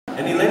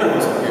Any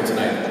Lederhosen here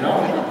tonight?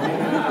 No?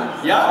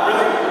 Yeah,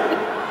 really?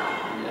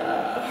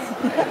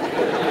 Yeah.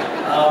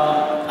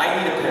 I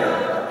need a pair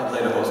of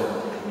Lederhosen.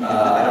 I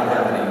don't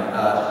have any.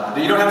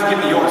 You don't have to give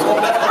me yours.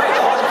 Oh, that's great.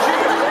 Oh, look at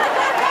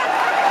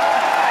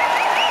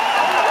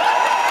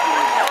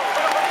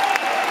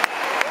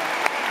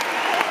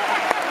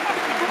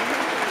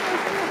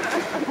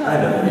you. I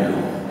know you.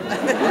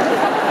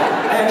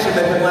 I actually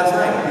met him last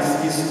night.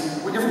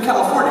 Well, you're from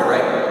California,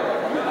 right?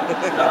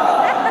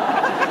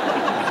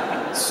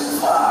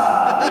 Super.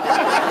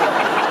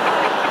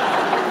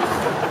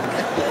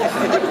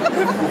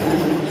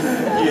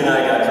 He and I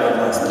got drunk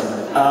last night.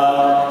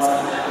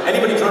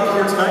 Anybody drunk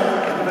here tonight?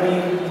 Anybody?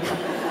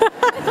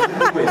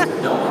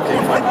 No? Okay,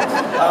 fine.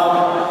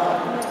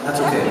 That's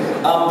okay.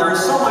 There is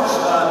so much,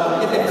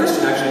 and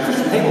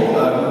Christian Hebel,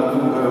 who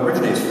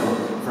originates from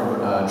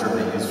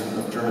Germany, he's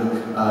of German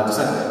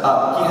descent.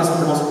 He has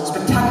the most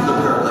spectacular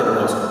pair of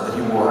Lederhosen that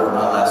he wore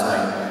last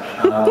night.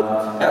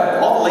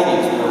 All the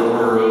ladies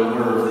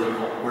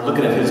were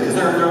looking at his, because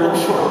they're a little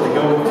short. They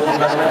go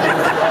back.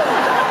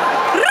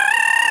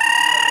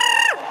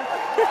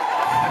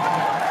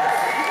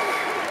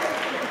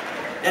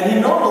 And he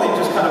normally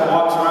just kind of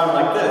walks around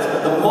like this,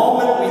 but the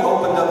moment we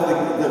opened up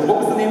what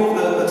was the name of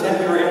the tent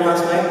we were in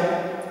last night?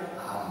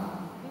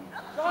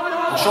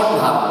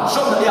 Schottenham.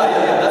 Yeah,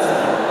 that's the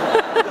name.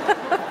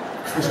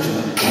 Christian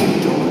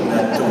kicked open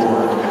that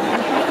door.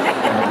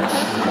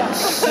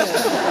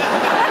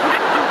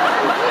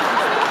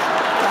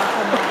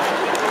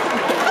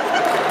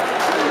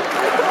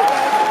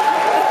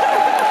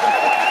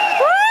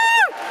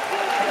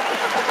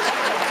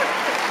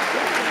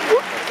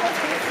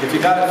 If you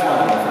got it,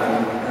 fun, my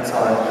friend. That's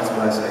what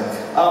I say.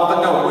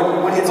 But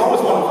no, it's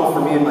always wonderful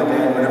for me and my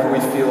band whenever we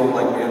feel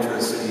like we enter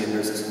a city and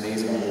there's this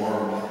amazing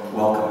warm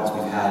welcome as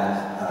we've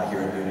had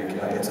here in Munich.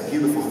 It's a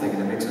beautiful thing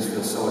and it makes us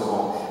feel so at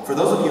home. For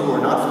those of you who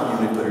are not from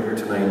Munich but are here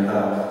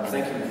tonight,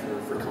 thank you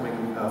for coming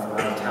from out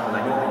of town. I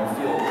know how you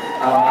feel.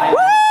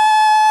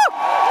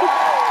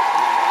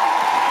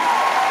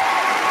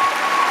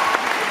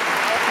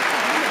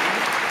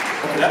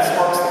 Okay, that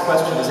sparks the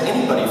question, is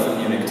anybody from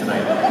Munich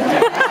tonight?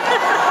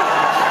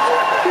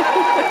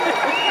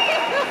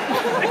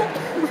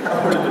 That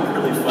would have been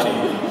really funny.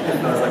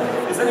 And I was like,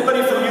 is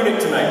anybody from Munich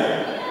tonight?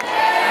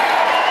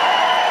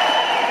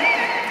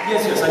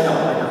 Yes, I know.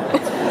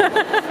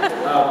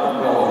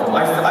 Well, I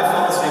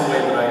felt the same way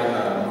when I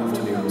moved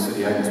to New York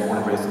City. I was born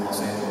and raised in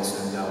Los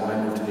Angeles, and when I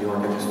moved to New York,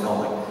 I just felt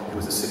like it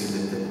was a city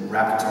that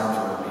wrapped its arms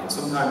around me. And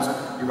sometimes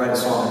you write a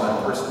song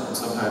about a person, and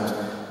sometimes,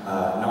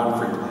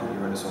 non-frequently, you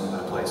write a song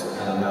about a place.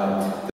 And